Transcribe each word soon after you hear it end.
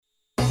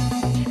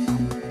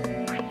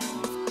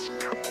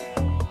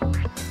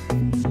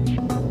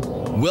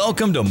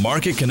Welcome to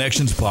Market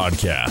Connections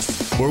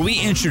Podcast, where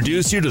we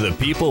introduce you to the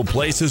people,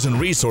 places, and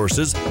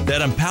resources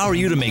that empower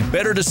you to make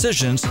better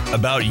decisions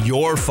about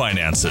your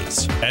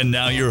finances. And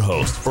now your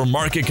host for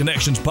Market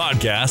Connections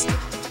Podcast,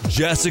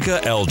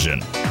 Jessica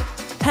Elgin.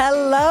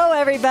 Hello,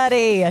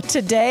 everybody.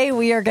 Today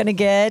we are going to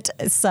get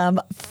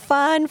some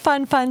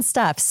fun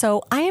stuff.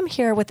 So I am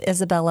here with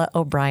Isabella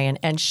O'Brien,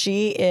 and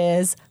she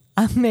is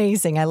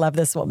amazing. I love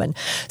this woman.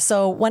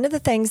 So one of the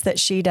things that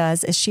she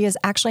does is she is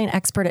actually an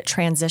expert at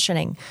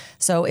transitioning.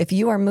 So if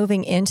you are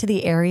moving into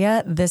the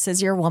area, this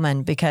is your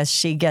woman because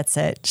she gets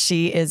it.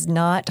 She is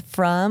not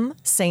from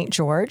St.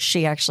 George.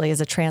 She actually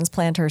is a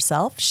transplant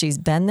herself. She's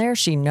been there.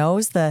 She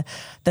knows the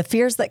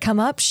fears that come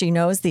up. She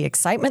knows the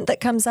excitement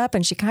that comes up,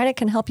 and she kind of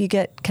can help you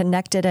get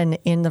connected and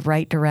in the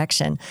right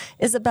direction.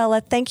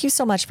 Isabella, thank you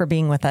so much for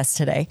being with us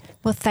today.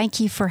 Well, thank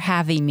you for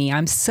having me.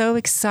 I'm so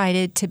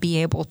excited to be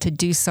able to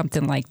do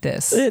something like this.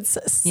 It's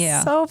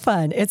so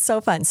fun. It's so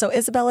fun. So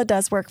Isabella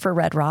does work for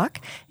Red Rock,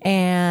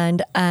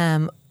 and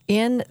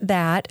in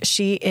that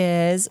she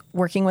is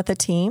working with a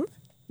team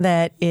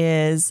that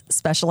is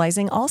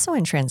specializing also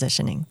in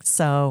transitioning.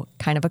 So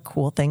kind of a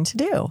cool thing to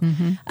do.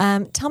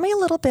 Mm-hmm. Tell me a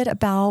little bit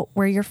about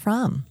where you're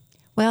from.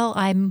 Well,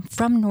 I'm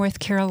from North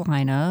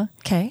Carolina.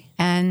 Okay.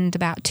 And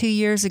about 2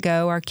 years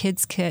ago, our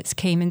kids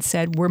came and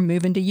said, we're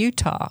moving to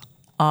Utah.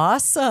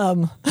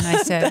 Awesome. And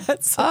I said,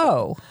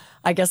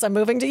 I guess I'm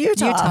moving to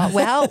Utah.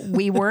 Well,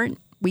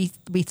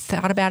 we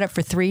thought about it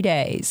for 3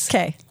 days.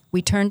 Okay.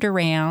 We turned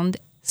around,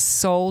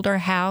 sold our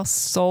house,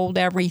 sold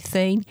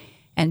everything,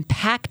 and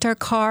packed our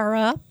car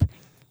up.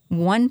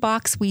 One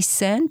box we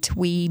sent.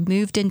 We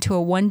moved into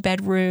a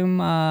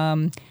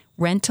one-bedroom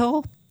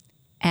rental,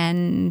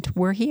 and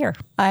we're here.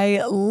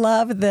 I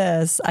love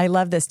this.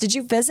 Did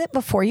you visit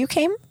before you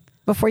came?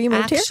 Before you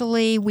moved here?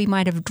 Actually, we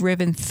might have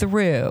driven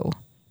through,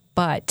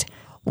 but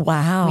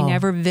wow, we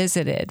never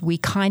visited. We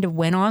kind of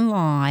went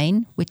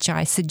online, which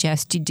I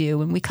suggest you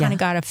do, and we kind of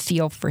got a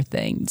feel for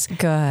things.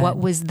 Good. What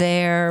was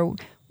there?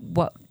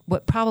 What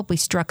probably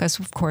struck us,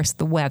 of course,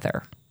 the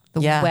weather. The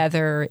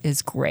weather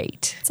is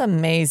great. It's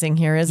amazing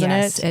here, isn't it?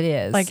 Yes, it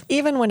is. Like,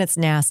 even when it's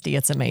nasty,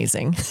 it's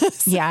amazing.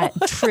 Yeah,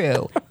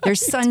 true.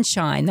 There's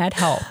sunshine. That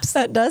helps.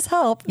 That does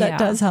help. That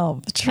does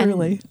help,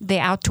 truly. And the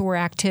outdoor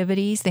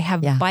activities, they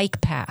have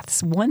bike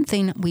paths. One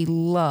thing that we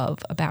love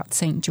about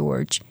St.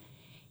 George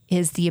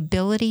is the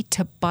ability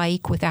to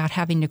bike without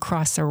having to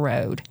cross a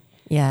road.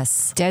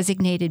 Yes.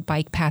 Designated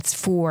bike paths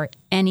for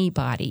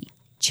anybody.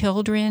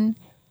 Children,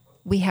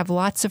 we have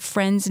lots of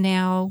friends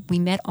now. We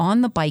met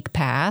on the bike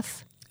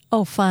path.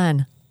 Oh,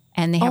 fun.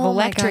 And they have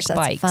electric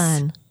bikes. That's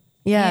fun.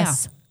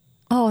 Yes. Yeah.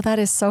 Oh, that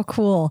is so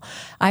cool.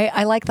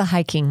 I like the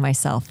hiking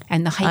myself.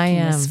 And the hiking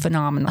is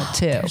phenomenal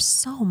too. There's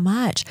so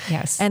much.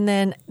 Yes. And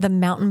then the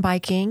mountain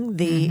biking,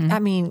 I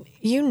mean,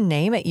 you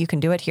name it, you can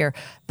do it here.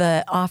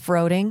 The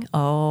off-roading.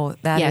 Oh,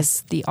 that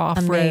is the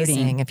off-roading.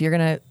 Amazing.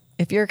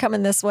 If you're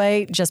coming this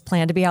way, just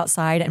plan to be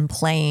outside and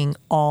playing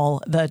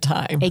all the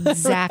time.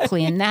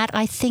 Exactly. And that,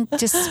 I think,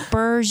 just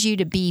spurs you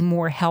to be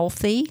more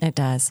healthy. It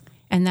does.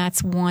 And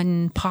that's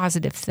one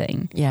positive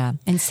thing. Yeah.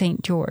 In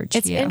St. George.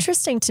 It's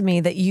interesting to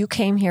me that you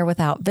came here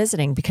without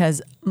visiting,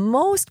 because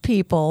most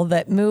people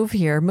that move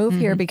here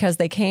because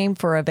they came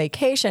for a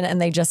vacation and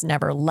they just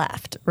never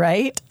left,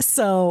 right?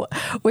 So,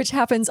 which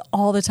happens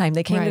all the time.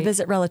 They came to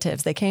visit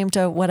relatives. They came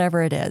to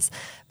whatever it is.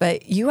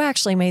 But you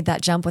actually made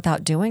that jump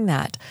without doing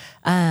that.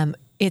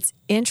 It's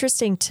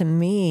interesting to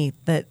me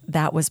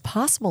that was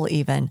possible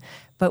even.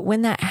 But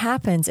when that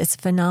happens, it's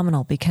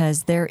phenomenal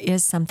because there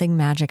is something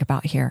magic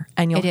about here.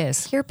 And you'll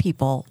hear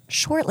people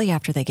shortly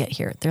after they get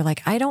here. They're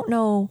like, I don't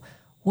know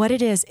what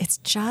it is. It's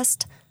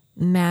just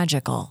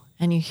magical.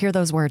 And you hear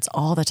those words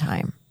all the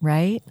time,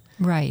 right?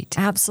 Right.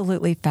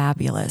 Absolutely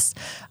fabulous.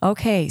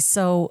 Okay,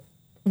 so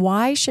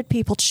why should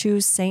people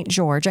choose St.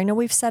 George? I know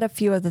we've said a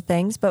few of the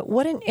things, but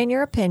what, in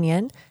your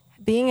opinion,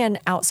 being an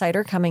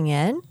outsider coming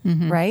in,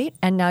 right?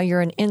 And now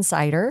you're an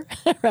insider,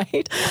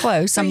 right?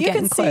 Close. So I'm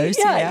getting close.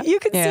 Yeah, you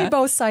can see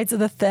both sides of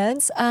the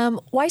fence.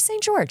 Why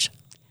St. George?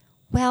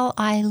 Well,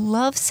 I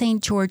love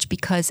St. George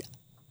because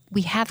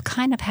we have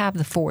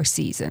the 4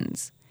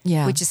 seasons,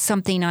 which is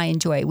something I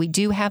enjoy. We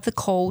do have the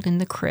cold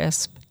and the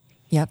crisp,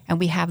 and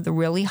we have the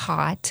really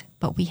hot,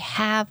 but we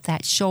have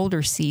that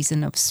shoulder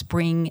season of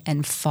spring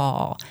and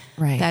fall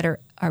that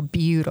are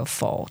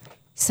beautiful.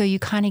 So you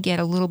kind of get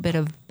a little bit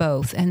of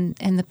both. And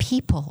the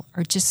people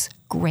are just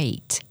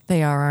great.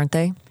 They are, aren't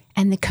they?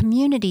 And the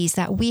communities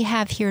that we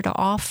have here to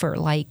offer,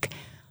 like,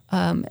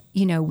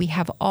 we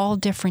have all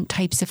different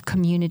types of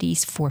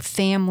communities for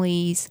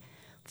families,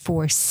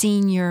 for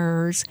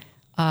seniors,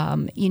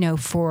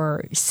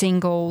 for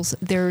singles.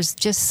 There's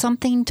just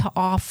something to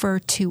offer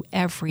to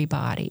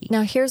everybody.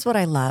 Now, here's what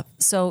I love.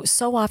 So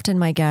often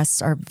my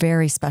guests are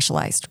very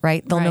specialized,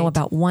 right? They'll know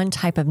about one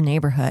type of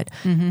neighborhood.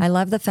 I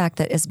love the fact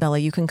that, Isabella,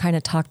 you can kind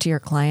of talk to your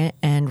client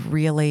and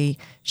really,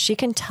 she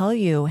can tell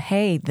you,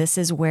 hey, this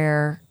is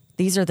where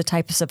these are the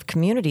types of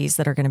communities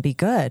that are going to be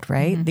good,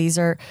 right?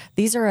 Mm-hmm.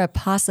 These are a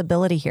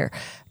possibility here,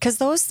 because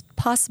those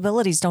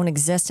possibilities don't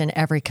exist in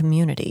every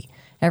community.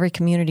 Every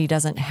community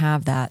doesn't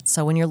have that.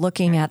 So when you're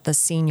looking at the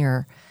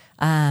senior,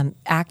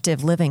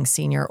 active living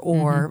senior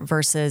or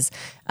versus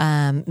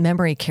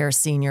memory care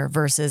senior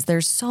versus,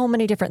 there's so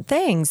many different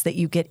things that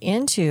you get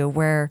into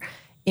where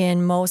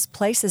in most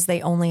places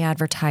they only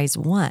advertise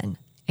one.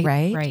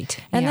 Right? Right.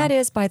 And that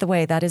is, by the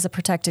way, that is a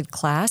protected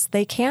class.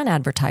 They can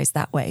advertise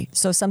that way.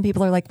 So some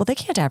people are like, well, they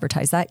can't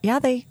advertise that. Yeah,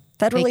 they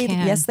federally,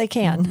 yes, they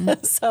can.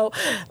 Mm-hmm. So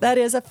that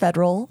is a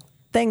federal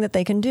thing that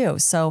they can do.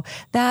 So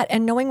that,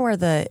 and knowing where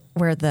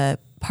the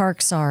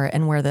parks are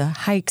and where the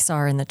hikes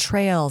are and the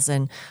trails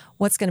and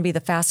what's going to be the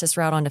fastest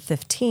route onto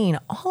 15,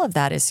 all of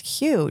that is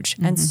huge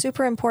and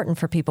super important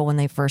for people when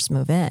they first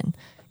move in,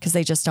 because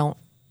they just don't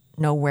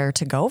know where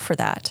to go for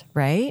that,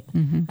 right?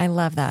 Mm-hmm. I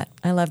love that.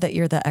 I love that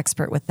you're the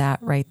expert with that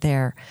right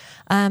there.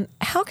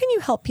 How can you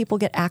help people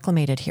get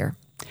acclimated here?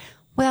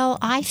 Well,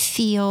 I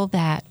feel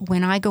that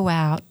when I go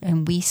out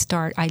and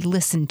I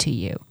listen to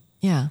you.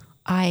 Yeah.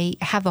 I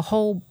have a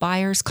whole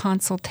buyer's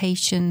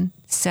consultation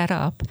set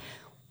up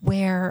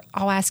where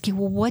I'll ask you,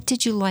 well, what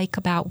did you like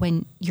about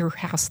your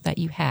house that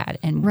you had?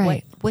 And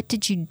what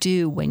did you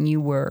do when you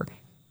were,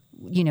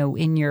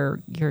 in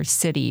your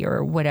city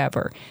or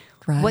whatever?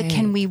 Right. What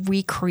can we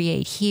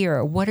recreate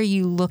here? What are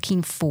you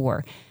looking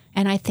for?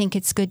 And I think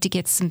it's good to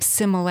get some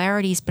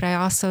similarities, but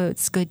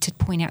it's good to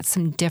point out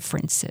some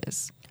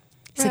differences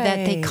so that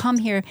they come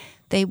here,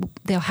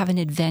 they'll have an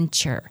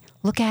adventure.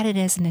 Look at it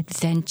as an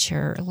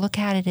adventure. Look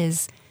at it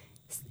as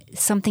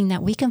something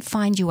that we can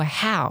find you a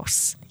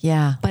house.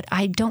 Yeah. But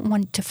I don't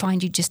want to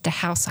find you just a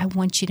house. I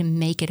want you to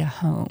make it a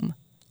home.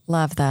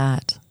 Love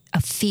that. A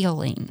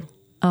feeling.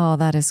 Oh,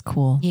 that is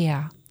cool.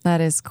 Yeah.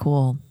 That is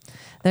cool.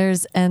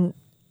 There's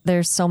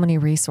so many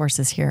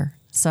resources here.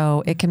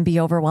 So it can be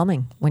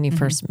overwhelming when you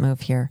first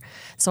move here.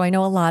 So I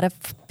know a lot of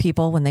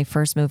people, when they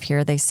first move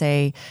here, they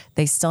say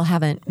they still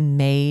haven't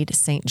made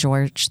St.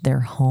 George their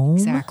home.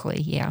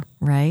 Exactly, yeah.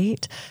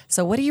 Right?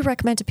 So what do you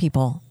recommend to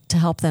people to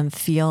help them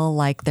feel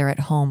like they're at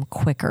home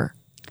quicker?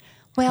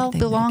 Well,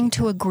 belong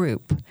to a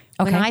group.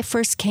 Okay. When I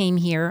first came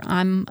here,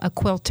 I'm a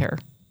quilter.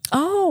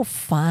 Oh,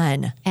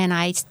 fun. And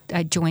I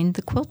joined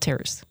the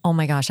quilters. Oh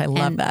my gosh, I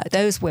love that.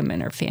 Those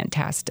women are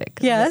fantastic.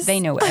 Yes. They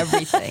know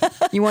everything.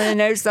 You want to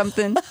know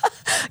something?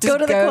 Go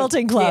to the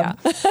quilting club.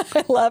 Yeah.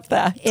 I love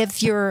that.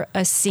 If you're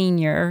a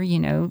senior,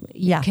 you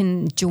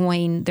can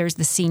join. There's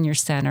the senior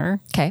center,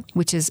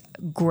 which is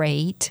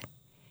great.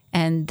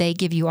 And they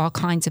give you all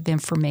kinds of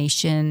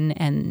information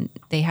and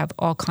they have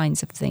all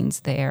kinds of things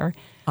there.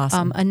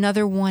 Awesome.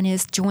 Another one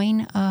is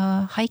join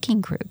a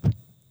hiking group.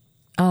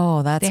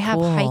 Oh, that's cool. They have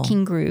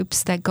hiking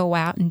groups that go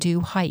out and do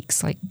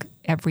hikes like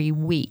every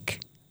week.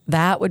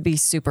 That would be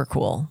super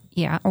cool.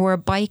 Yeah. Or a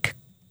bike,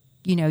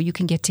 you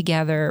can get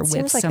together with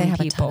Seems like some they have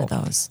people. A ton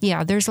of those.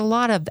 Yeah. There's a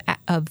lot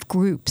of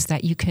groups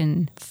that you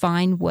can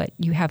find what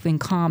you have in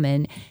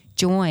common,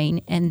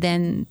 join, and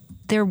then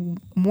they're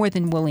more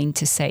than willing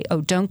to say,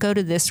 oh, don't go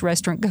to this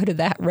restaurant, go to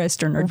that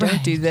restaurant, or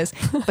don't do this.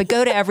 But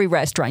go to every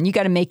restaurant. You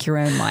got to make your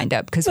own mind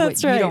up because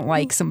what you don't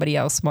like, somebody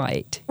else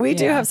might. We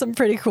do have some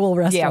pretty cool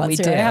restaurants we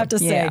here, do. I have to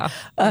say.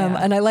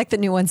 And I like the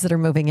new ones that are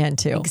moving in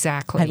too.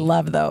 Exactly. I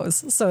love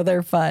those. So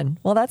they're fun.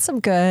 Well, that's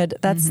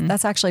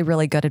that's actually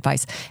really good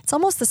advice. It's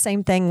almost the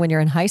same thing when you're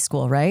in high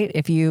school, right?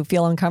 If you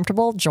feel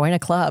uncomfortable, join a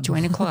club.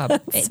 Join a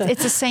club. It's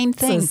the same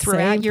thing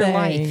throughout your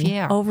life.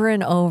 Yeah. Over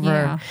and over.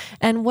 Yeah.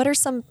 And what are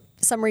some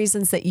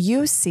reasons that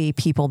you see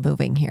people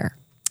moving here?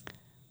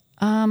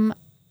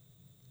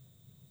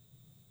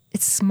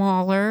 It's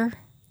smaller.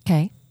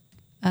 Okay.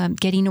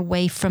 Getting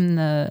away from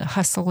the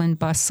hustle and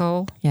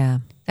bustle. Yeah.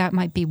 That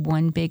might be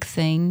one big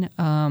thing.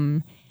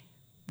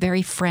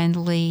 Very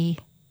friendly.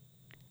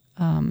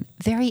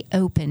 Very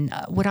open.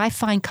 What I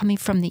find coming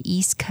from the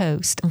East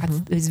Coast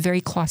is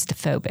very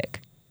claustrophobic.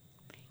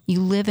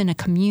 You live in a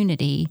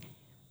community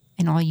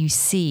and all you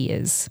see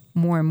is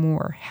more and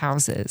more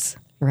houses.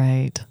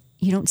 Right.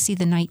 You don't see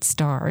the night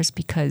stars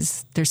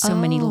because there's so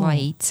many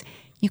lights.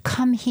 You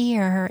come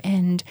here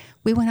and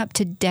we went up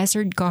to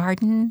Desert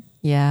Garden.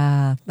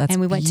 Yeah, that's And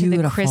we went beautiful.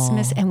 to the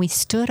Christmas and we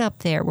stood up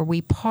there where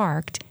we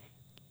parked.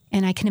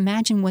 And I can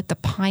imagine what the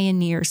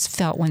pioneers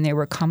felt when they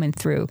were coming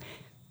through.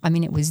 I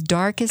mean, it was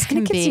dark as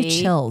can be. It gives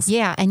you chills.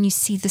 Yeah, and you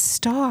see the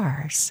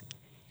stars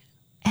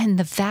and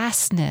the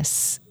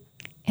vastness.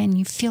 And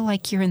you feel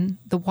like you're in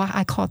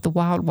I call it the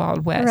wild,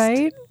 wild west.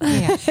 Right?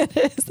 Yeah.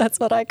 It is. That's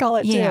what I call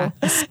it too. Yeah,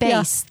 the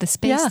space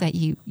that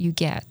you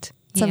get.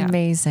 It's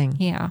amazing.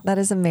 Yeah. That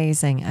is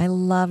amazing. I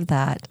love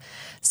that.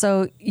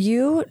 So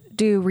you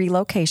do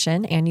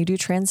relocation and you do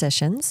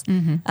transitions.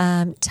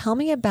 Tell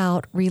me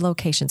about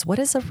relocations. What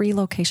is a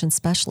relocation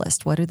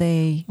specialist? What do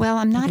they Well,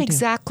 I'm not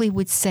exactly I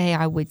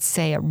would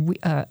say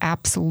a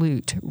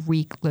absolute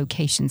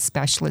relocation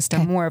specialist.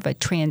 I'm more of a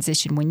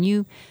transition. When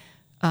you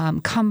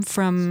come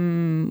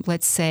from,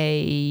 let's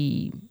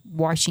say,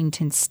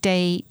 Washington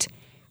State,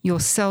 you'll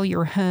sell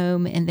your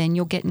home and then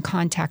you'll get in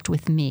contact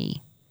with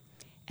me.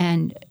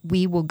 and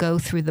we will go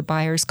through the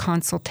buyer's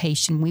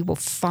consultation. We will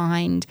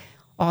find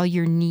all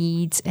your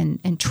needs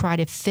and try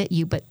to fit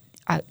you, but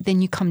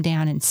then you come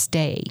down and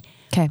stay.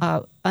 Okay.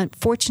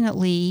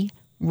 Unfortunately,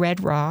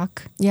 Red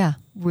Rock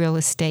Real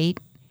Estate,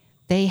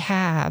 they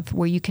have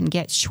where you can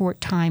get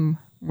short-time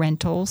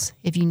rentals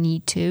if you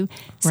need to.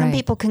 Some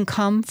people can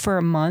come for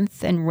a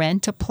month and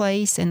rent a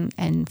place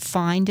and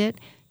find it.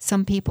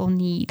 Some people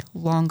need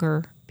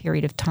longer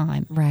period of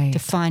time to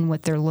find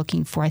what they're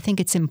looking for. I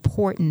think it's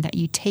important that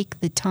you take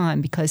the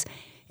time because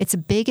it's a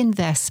big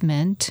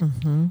investment.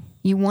 Mm-hmm.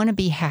 You want to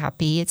be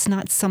happy. It's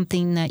not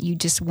something that you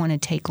just want to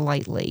take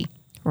lightly.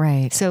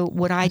 Right. So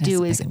what I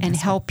do is and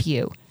help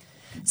you.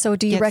 So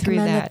do you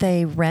recommend that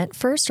they rent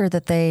first or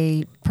that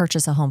they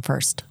purchase a home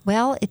first?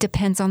 Well, it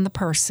depends on the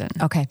person.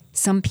 Okay.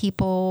 Some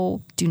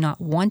people do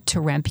not want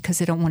to rent because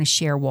they don't want to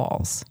share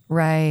walls.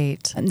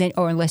 Right. And then,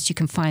 or unless you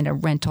can find a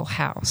rental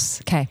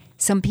house. Okay.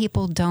 Some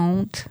people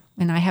don't,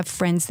 and I have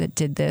friends that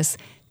did this,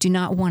 do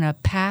not want to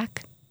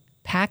pack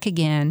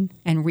again,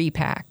 and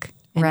repack,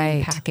 and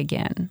then pack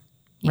again.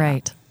 Yeah.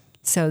 Right.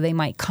 So they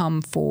might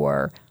come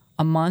for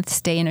a month,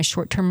 stay in a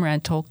short-term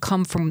rental,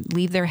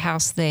 leave their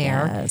house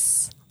there,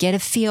 get a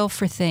feel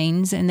for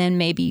things, and then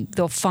maybe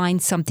they'll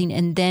find something,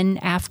 and then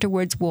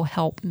afterwards we'll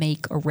help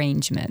make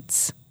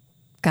arrangements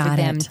for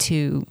them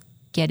to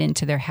get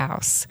into their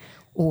house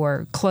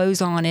or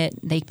close on it.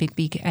 They could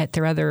be at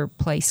their other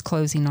place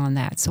closing on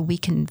that. So we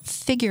can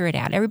figure it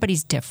out.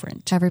 Everybody's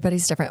different.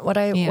 Everybody's different. What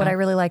I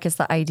really like is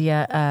the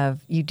idea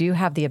of you do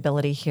have the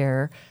ability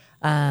here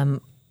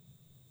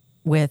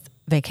with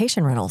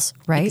vacation rentals,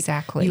 right?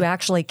 Exactly. You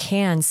actually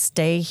can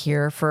stay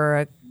here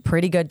for a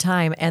pretty good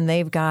time, and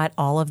they've got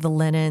all of the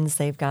linens,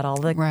 they've got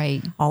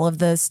all of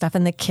the stuff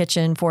in the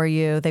kitchen for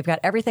you. They've got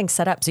everything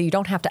set up so you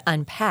don't have to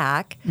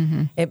unpack.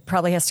 Mm-hmm. It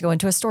probably has to go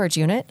into a storage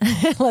unit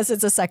unless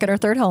it's a second or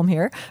third home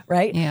here,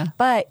 right? Yeah.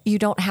 But you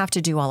don't have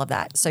to do all of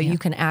that. So you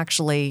can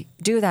actually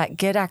do that,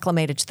 get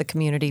acclimated to the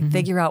community,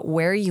 figure out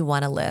where you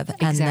want to live,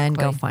 and then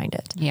go find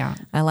it. Yeah.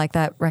 I like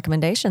that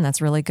recommendation.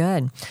 That's really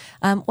good.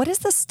 What is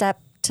the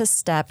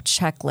step-to-step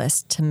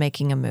checklist to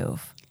making a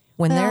move?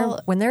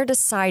 When they're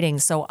deciding,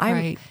 so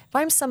if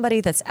I'm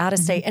somebody that's out of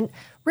state, and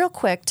real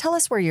quick, tell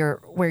us where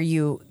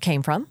you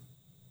came from.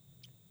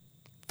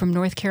 From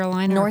North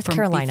Carolina. North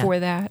Carolina. Before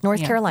that,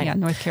 North Carolina. Yeah,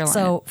 North Carolina.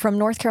 So from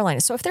North Carolina.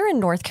 So if they're in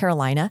North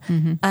Carolina,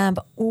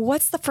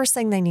 what's the first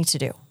thing they need to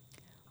do?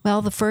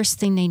 Well, the first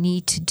thing they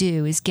need to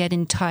do is get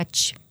in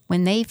touch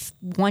when they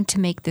want to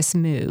make this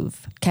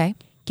move. Okay.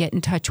 Get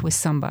in touch with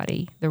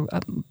somebody,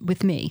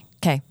 with me.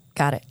 Okay,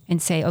 got it.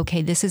 And say,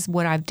 okay, this is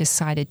what I've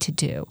decided to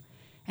do.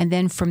 And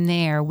then from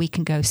there, we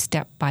can go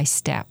step by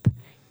step.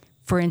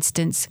 For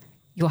instance,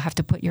 you'll have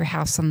to put your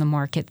house on the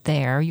market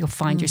there. You'll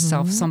find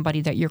yourself somebody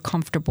that you're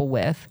comfortable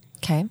with.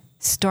 Okay.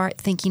 Start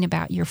thinking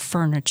about your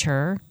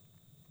furniture.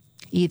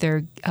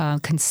 Either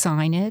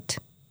consign it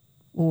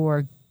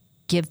or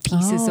give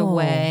pieces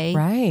away.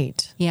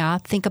 Right. Yeah.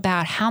 Think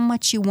about how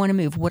much you want to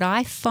move. What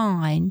I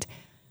find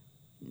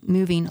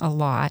moving a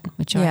lot,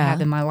 which I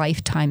have in my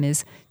lifetime,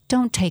 is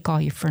don't take all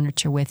your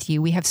furniture with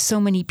you. We have so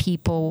many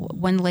people.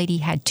 One lady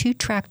had 2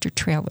 tractor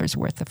trailers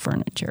worth of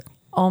furniture.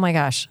 Oh my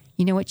gosh.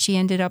 You know what she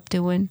ended up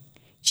doing?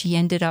 She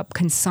ended up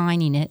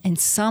consigning it, and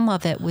some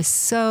of it was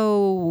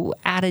so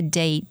out of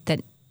date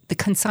that the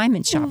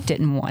consignment shop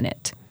didn't want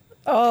it.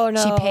 Oh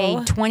no. She paid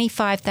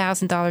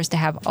 $25,000 to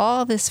have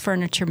all this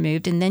furniture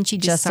moved, and then she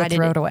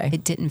decided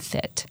it didn't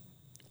fit.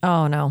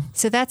 Oh no.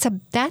 So that's a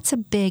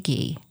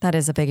biggie. That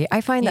is a biggie. I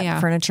find that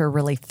furniture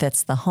really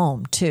fits the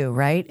home too,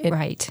 right?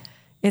 Right.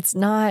 It's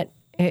not,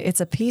 it's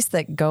a piece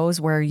that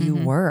goes where you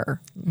were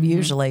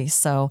usually.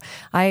 So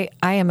I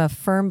am a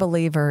firm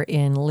believer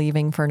in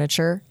leaving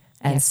furniture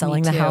and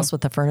selling the house with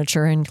the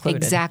furniture included.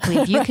 Exactly.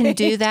 If you can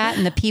do that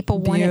and the people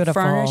want it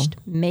furnished,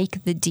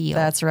 make the deal.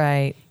 That's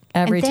right.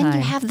 Every time. And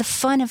then you have the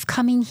fun of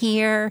coming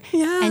here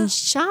and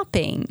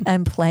shopping.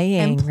 And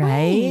playing,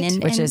 right?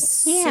 Which is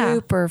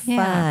super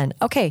fun.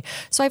 Yeah. Okay.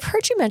 So I've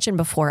heard you mention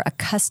before a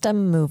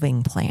custom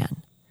moving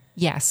plan.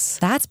 Yes.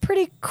 That's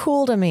pretty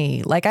cool to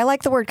me. Like, I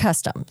like the word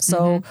custom.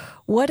 So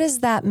what does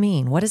that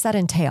mean? What does that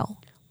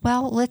entail?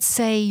 Well, let's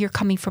say you're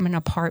coming from an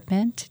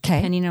apartment,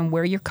 depending on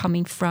where you're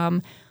coming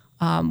from.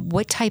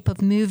 What type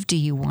of move do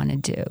you want to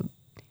do?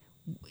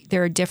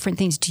 There are different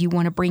things. Do you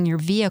want to bring your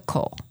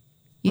vehicle?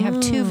 You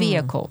have 2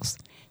 vehicles.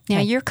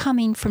 Now, you're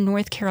coming from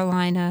North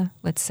Carolina,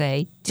 let's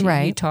say,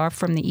 to Utah,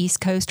 from the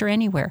East Coast or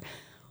anywhere.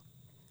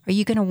 Are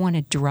you going to want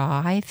to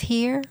drive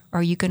here?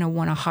 Are you going to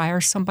want to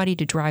hire somebody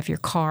to drive your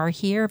car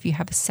here if you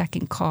have a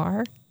second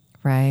car?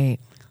 Right.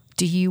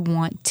 Do you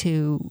want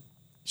to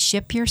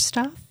ship your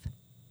stuff?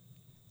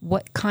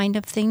 What kind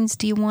of things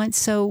do you want?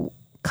 So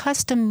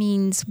custom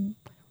means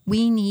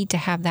we need to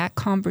have that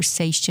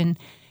conversation.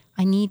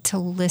 I need to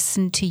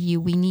listen to you.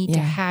 We need to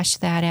hash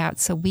that out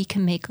so we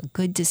can make a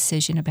good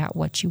decision about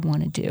what you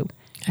want to do.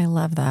 I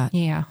love that.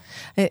 Yeah.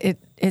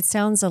 It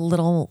sounds a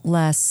little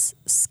less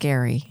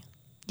scary.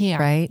 Yeah.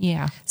 Right?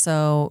 Yeah.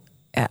 So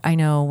I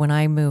know when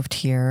I moved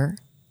here,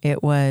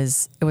 it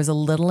was a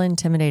little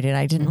intimidating.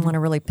 I didn't want to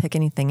really pick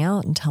anything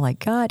out until I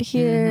got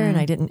here, and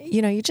I didn't,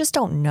 you just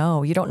don't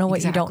know. You don't know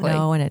what you don't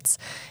know, and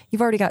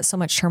you've already got so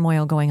much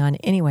turmoil going on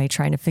anyway,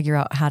 trying to figure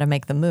out how to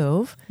make the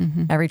move.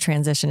 Every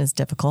transition is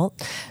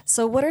difficult.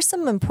 So what are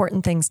some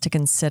important things to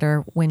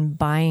consider when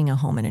buying a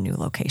home in a new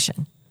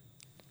location?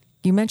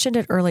 You mentioned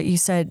it earlier. You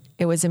said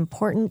it was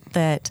important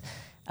that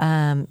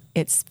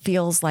it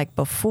feels like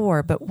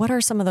before, but what are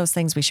some of those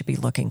things we should be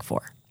looking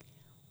for?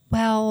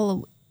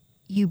 Well,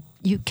 you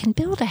can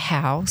build a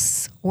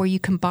house or you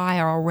can buy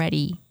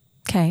already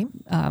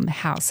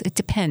house. It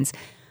depends.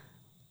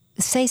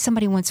 Say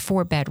somebody wants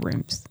 4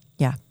 bedrooms.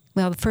 Yeah.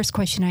 Well, the first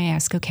question I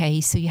ask, okay,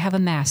 so you have a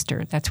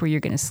master. That's where you're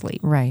going to sleep.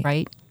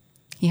 Right.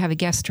 You have a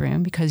guest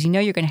room because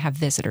you're going to have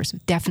visitors.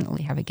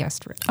 Definitely have a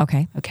guest room.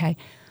 Okay.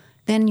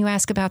 Then you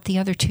ask about the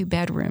other 2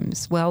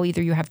 bedrooms. Well,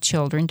 either you have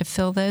children to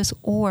fill those,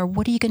 or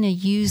what are you going to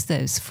use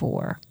those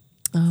for?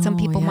 Some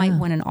people might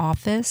want an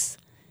office.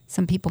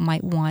 Some people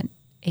might want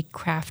a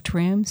craft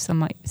room.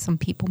 Some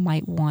people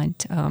might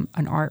want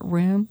an art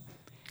room.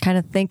 Kind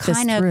of think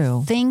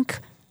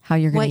how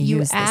you're going to use what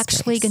you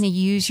actually going to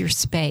use your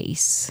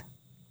space,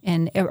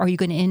 and are you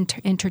going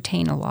to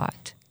entertain a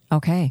lot?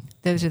 Okay,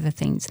 those are the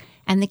things.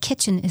 And the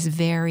kitchen is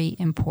very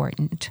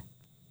important.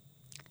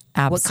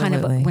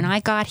 Absolutely. When I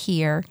got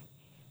here,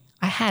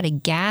 I had a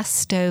gas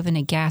stove and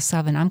a gas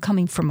oven. I'm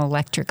coming from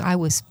electric. I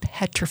was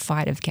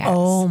petrified of gas.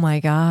 Oh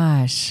my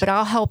gosh. But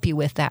I'll help you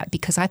with that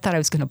because I thought I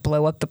was going to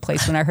blow up the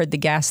place when I heard the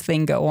gas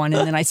thing go on.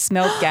 And then I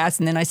smelled gas.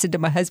 And then I said to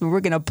my husband, we're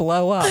going to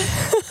blow up.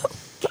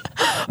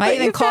 I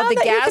even called the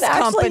gas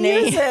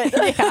company.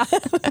 Yeah.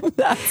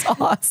 That's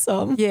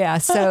awesome. Yeah.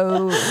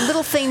 So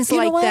little things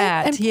like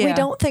that. And we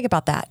don't think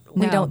about that.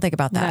 We don't think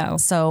about that. No.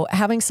 So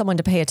having someone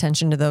to pay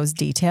attention to those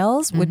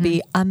details would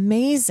be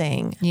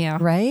amazing. Yeah.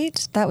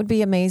 Right? That would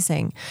be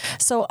amazing.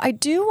 So I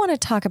do want to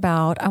talk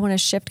about, I want to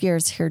shift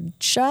gears here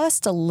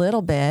just a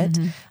little bit.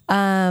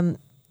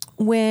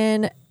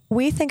 When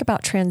we think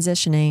about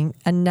transitioning,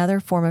 another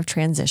form of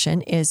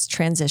transition is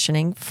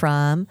transitioning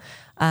from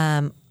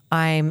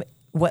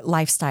what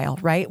lifestyle,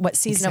 right? What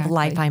season of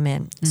life I'm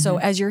in. So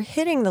as you're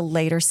hitting the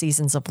later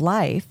seasons of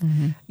life,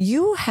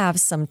 you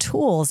have some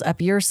tools up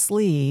your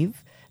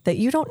sleeve that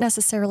you don't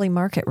necessarily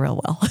market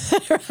real well,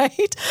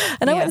 right?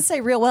 And I wouldn't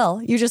say real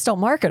well, you just don't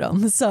market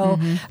them. So,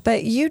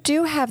 but you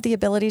do have the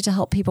ability to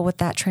help people with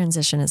that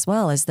transition as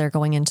well as they're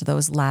going into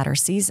those latter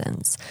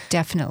seasons.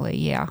 Definitely,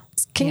 yeah.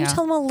 Can you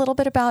tell them a little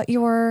bit about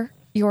your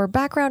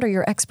background or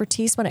your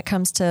expertise when it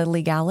comes to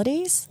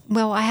legalities?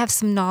 Well, I have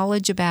some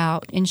knowledge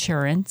about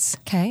insurance.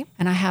 Okay.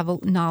 And I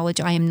have knowledge.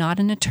 I am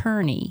not an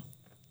attorney.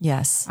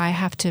 Yes. I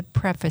have to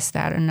preface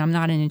that. And I'm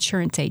not an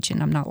insurance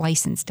agent. I'm not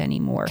licensed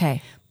anymore.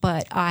 Okay.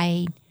 But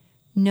I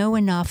know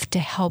enough to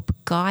help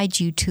guide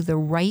you to the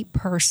right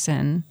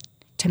person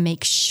to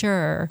make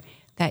sure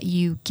that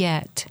you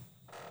get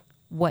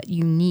what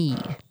you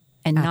need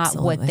and not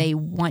what they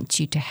want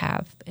you to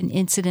have. An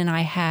incident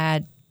I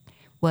had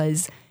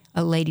was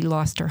a lady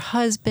lost her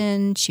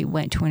husband. She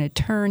went to an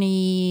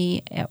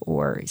attorney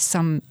or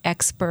some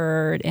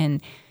expert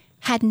and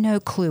had no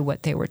clue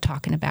what they were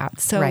talking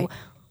about. So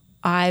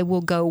I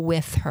will go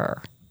with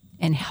her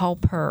and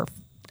help her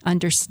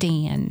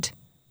understand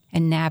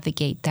and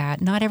navigate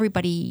that. Not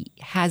everybody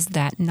has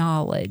that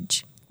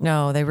knowledge.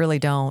 No, they really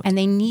don't. And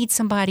they need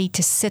somebody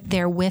to sit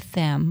there with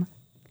them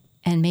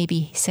and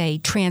maybe say,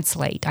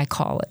 translate, I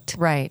call it.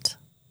 Right.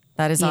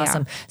 That is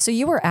awesome. So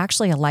you were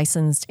actually a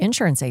licensed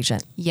insurance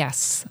agent.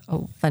 Yes.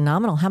 Oh,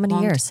 phenomenal. How many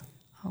years?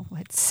 Oh,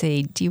 let's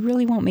see. Do you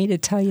really want me to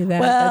tell you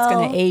that? That's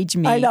going to age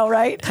me. I know,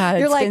 right? God,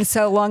 it's been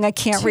so long I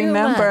can't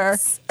remember.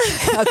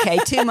 Okay,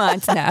 2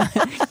 months now.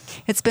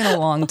 It's been a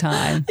long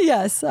time.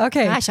 Yes.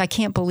 Okay. Gosh, I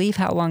can't believe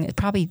how long.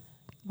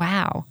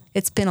 Wow.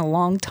 It's been a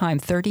long time.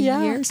 30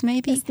 years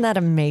maybe? Isn't that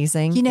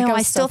amazing? You know,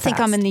 I still think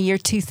I'm in the year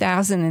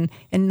 2000 and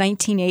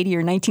 1980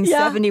 or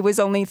 1970 was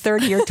only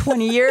 30 or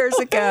 20 years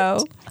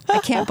ago. I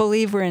can't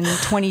believe we're in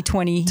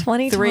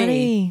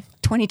 2023.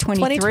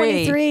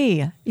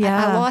 2023.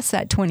 Yeah. I lost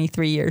that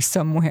 23 years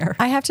somewhere.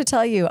 I have to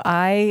tell you,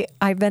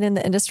 I've been in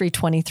the industry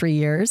 23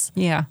 years.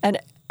 Yeah. And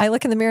I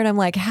look in the mirror and I'm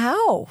like,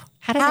 how?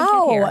 How did I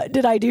get here?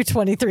 Did I do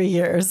 23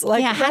 years?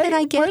 Like, how did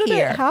I get here? Where did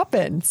here? It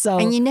happen? So,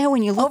 and you know,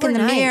 when you look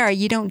overnight, in the mirror,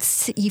 you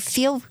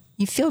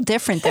feel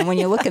different than when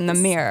you look in the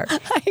mirror.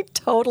 I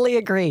totally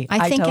agree.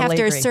 I think totally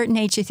after agree. a certain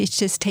age, you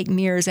just take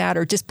mirrors out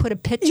or just put a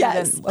picture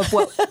of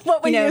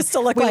what we used to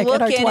look like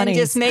in our 20s. And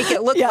just make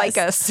it look like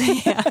us.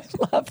 Yeah. I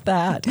love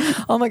that.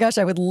 Oh my gosh,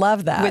 I would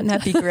love that. Wouldn't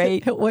that be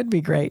great? It would be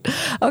great.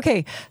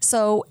 Okay,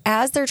 so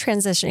as they're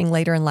transitioning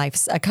later in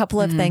life, a couple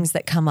of things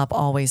that come up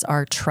always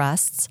are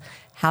trusts.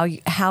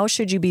 How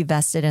should you be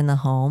vested in the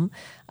home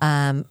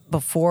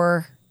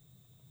before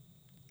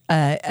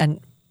an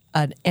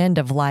end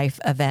of life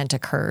event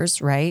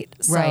occurs, right?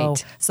 So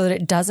that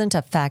it doesn't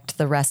affect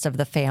the rest of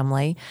the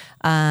family.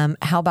 How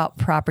about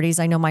properties?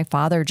 I know my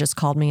father just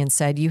called me and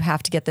said, you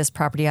have to get this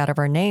property out of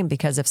our name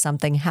because if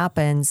something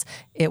happens,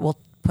 it will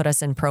put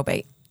us in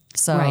probate.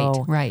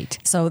 So, right.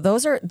 So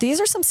these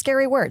are some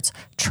scary words: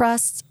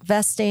 trust,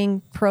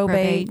 vesting,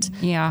 probate.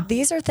 Yeah.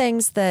 These are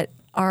things that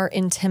are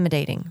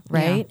intimidating,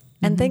 right?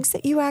 Yeah. And things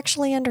that you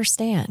actually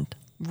understand.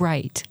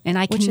 Right. And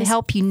I can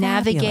help you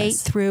navigate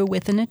through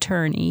with an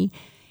attorney,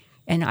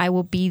 and I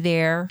will be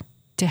there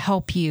to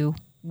help you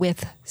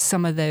with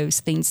some of those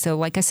things. So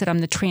like I said, I'm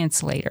the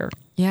translator.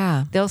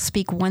 Yeah. They'll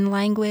speak one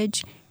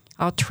language,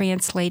 I'll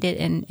translate it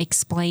and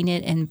explain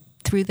it, and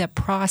through that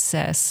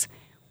process,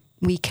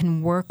 we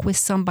can work with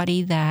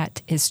somebody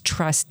that is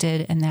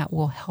trusted and that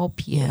will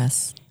help you.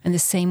 Yes. And the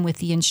same with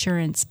the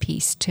insurance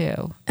piece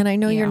too. And I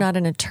know you're not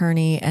an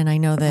attorney, and I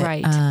know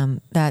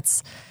that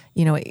that's,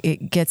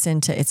 it gets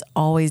into, it's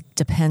always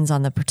depends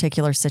on the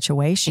particular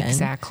situation.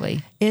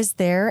 Exactly. Is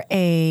there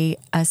a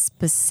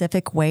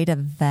specific way to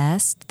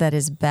vest that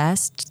is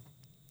best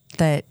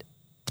that...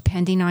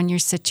 Depending on your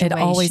situation.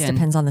 It always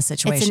depends on the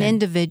situation. It's an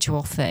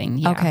individual thing.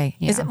 Yeah. Okay.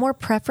 Yeah. Is it more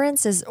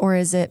preference or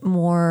is it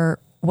more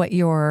what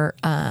your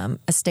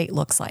estate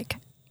looks like?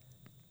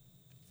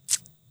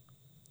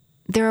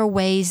 There are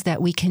ways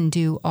that we can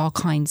do all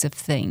kinds of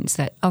things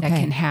that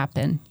can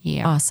happen.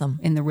 Yeah. Awesome.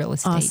 In the real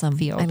estate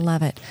field. I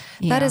love it.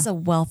 Yeah. That is a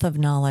wealth of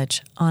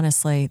knowledge,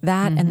 honestly.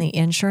 That and the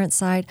insurance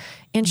side,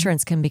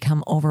 insurance can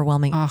become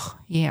overwhelming. Oh,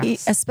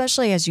 yes.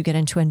 Especially as you get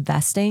into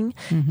investing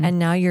and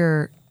now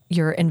you're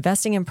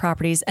investing in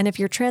properties. And if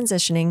you're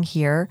transitioning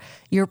here,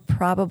 you're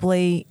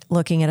probably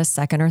looking at a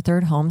second or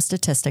third home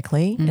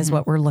statistically is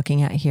what we're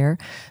looking at here.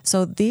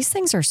 So these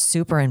things are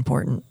super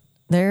important.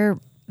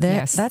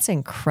 That's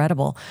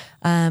incredible.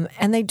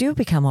 And they do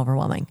become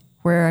overwhelming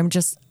where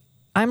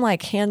I'm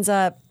like, hands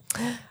up.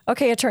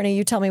 Okay, attorney,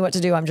 you tell me what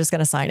to do. I'm just going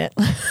to sign it.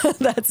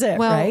 That's it,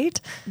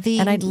 right?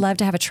 And I'd love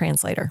to have a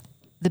translator.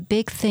 The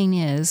big thing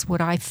is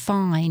what I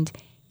find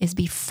is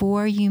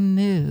before you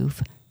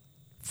move,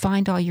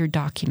 find all your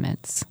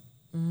documents.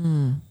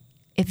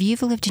 If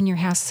you've lived in your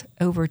house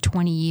over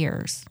 20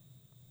 years,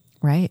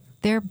 right,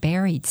 they're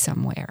buried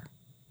somewhere.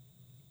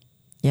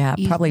 Yeah,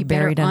 probably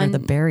buried under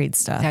the buried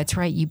stuff. That's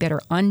right. You better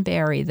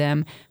unbury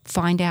them.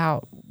 Find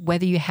out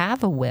whether you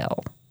have a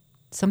will.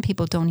 Some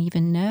people don't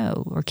even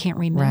know or can't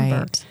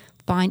remember.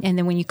 Right. And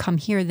then when you come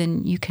here,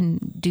 then you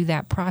can do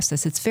that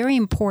process. It's very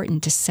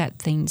important to set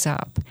things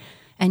up.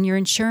 And your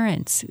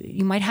insurance,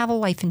 you might have a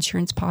life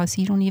insurance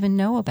policy you don't even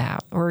know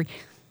about, or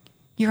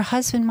your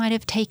husband might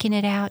have taken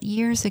it out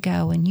years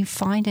ago and you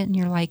find it and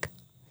you're like,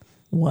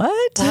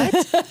 what?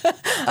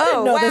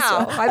 Oh,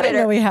 wow. I didn't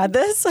know we had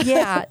this.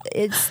 Yeah.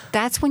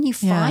 That's when you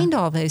find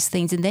all those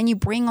things. And then you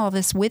bring all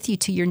this with you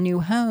to your new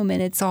home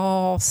and it's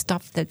all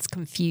stuff that's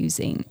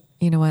confusing.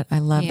 You know what? I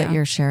love that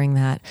you're sharing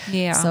that.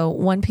 Yeah. So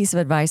one piece of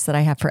advice that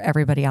I have for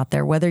everybody out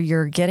there, whether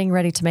you're getting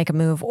ready to make a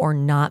move or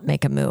not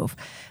make a move,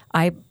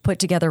 I put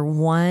together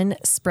one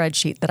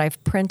spreadsheet that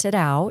I've printed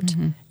out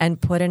and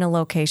put in a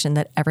location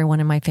that everyone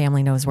in my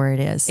family knows where it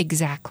is.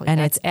 Exactly. And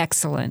it's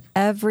excellent.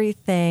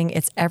 Everything.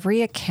 It's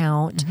every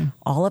account,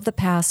 all of the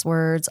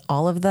passwords,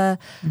 all of the,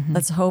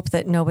 let's hope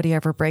that nobody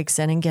ever breaks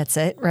in and gets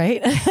it,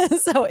 right?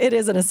 So it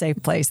isn't a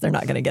safe place. They're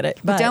not going to get it.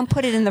 But don't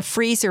put it in the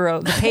freezer or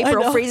the paper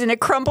will freeze and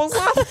it crumbles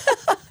up.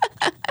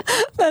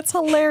 That's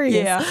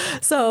hilarious. Yeah.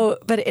 So,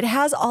 but it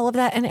has all of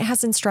that and it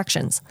has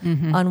instructions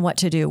on what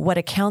to do, what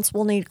accounts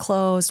will need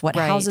closed, what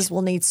houses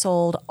will need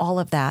sold, all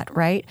of that,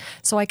 right?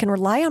 So I can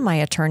rely on my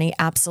attorney,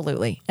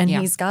 absolutely. And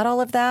he's got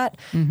all of that.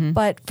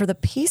 But for the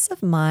peace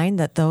of mind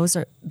that those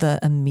are the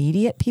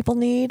immediate people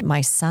need,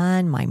 my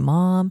son, my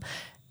mom,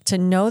 to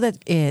know that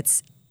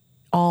it's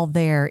all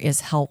there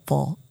is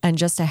helpful and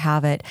just to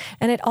have it.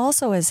 And it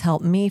also has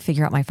helped me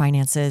figure out my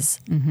finances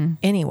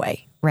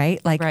anyway.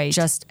 Right? Like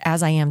just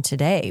as I am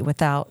today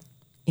without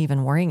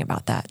even worrying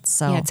about that.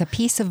 So it's a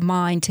peace of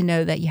mind to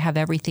know that you have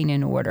everything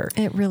in order.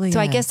 It really is. So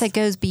I guess that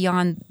goes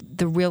beyond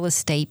the real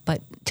estate.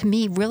 But to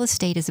me, real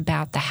estate is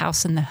about the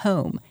house and the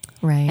home.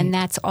 Right. And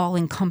that's all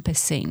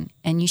encompassing.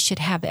 And you should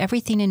have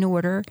everything in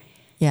order.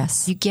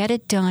 Yes. You get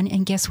it done.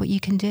 And guess what you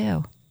can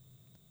do?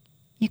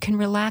 You can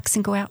relax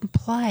and go out and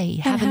play,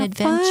 have an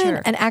adventure.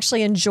 Fun. And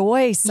actually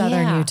enjoy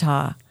Southern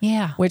Utah.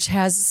 Yeah. Which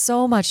has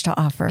so much to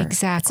offer.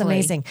 Exactly. It's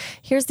amazing.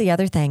 Here's the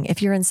other thing.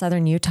 If you're in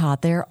Southern Utah,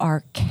 there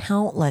are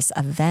countless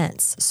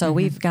events. So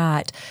we've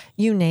got,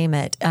 you name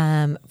it,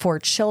 for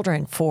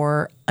children,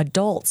 for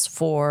adults,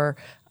 for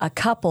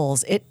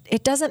couples.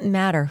 It doesn't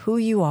matter who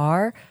you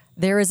are.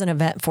 There is an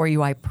event for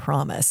you, I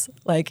promise.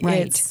 Like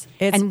it's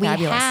and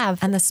fabulous.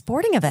 And the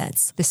sporting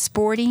events. The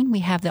sporting, we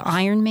have the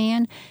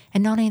Ironman.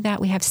 And not only that,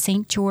 we have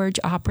St. George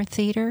Opera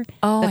Theater,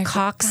 the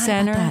Cox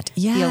Center,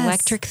 the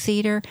Electric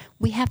Theater.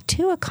 We have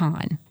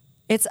Tuacahn.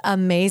 It's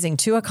amazing.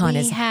 Tuacahn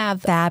is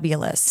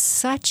fabulous.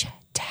 Such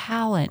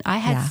talent. I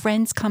had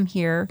friends come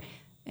here,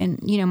 and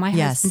my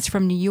husband's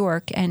from New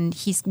York, and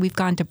we've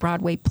gone to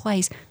Broadway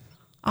plays.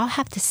 I'll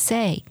have to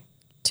say,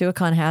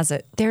 Tuacahn has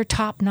it. They're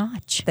top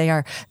notch. They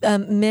are.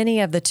 Many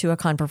of the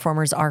Tuacahn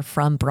performers are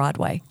from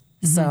Broadway.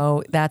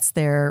 So that's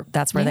where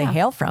they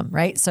hail from,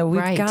 right? So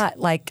we've got,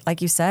 like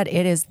you said,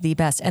 it is the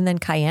best. And then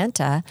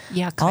Kayenta,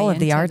 all of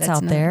the arts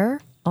out there.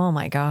 Oh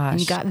my gosh.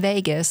 And you got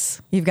Vegas.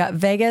 You've got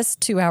Vegas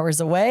 2 hours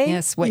away.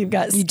 Yes. What you've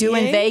got you do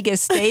in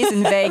Vegas stays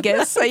in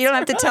Vegas. So you don't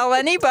have to tell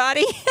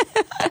anybody.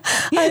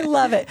 I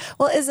love it.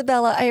 Well,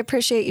 Isabella, I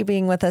appreciate you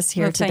being with us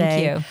here today.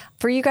 Thank you.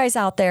 For you guys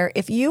out there,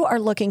 if you are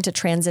looking to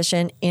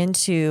transition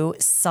into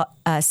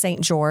St.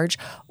 George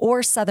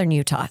or Southern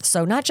Utah,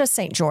 so not just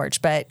St.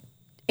 George, but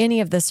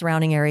any of the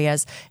surrounding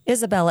areas,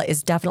 Isabella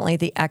is definitely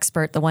the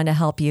expert, the one to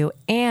help you.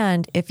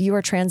 And if you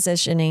are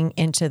transitioning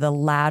into the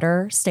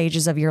latter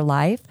stages of your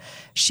life,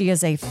 she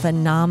is a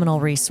phenomenal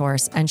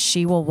resource and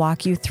she will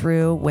walk you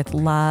through with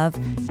love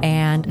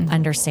and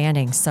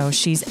understanding. So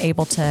she's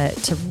able to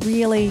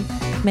really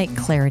make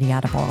clarity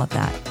out of all of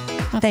that.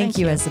 Well, thank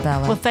you,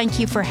 Isabella. Well, thank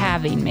you for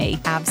having me.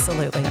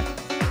 Absolutely.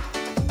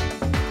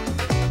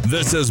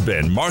 This has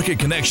been Market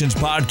Connections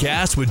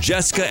Podcast with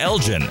Jessica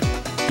Elgin.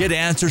 Get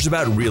answers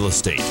about real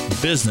estate,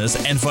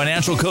 business, and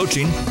financial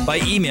coaching by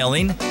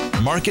emailing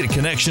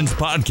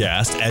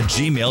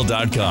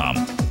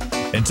marketconnectionspodcast@gmail.com.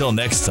 Until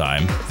next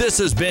time, this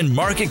has been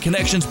Market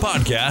Connections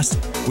Podcast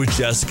with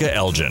Jessica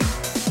Elgin.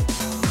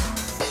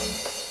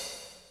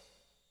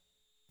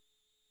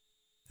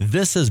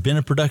 This has been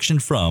a production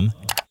from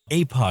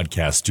a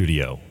podcast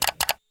studio.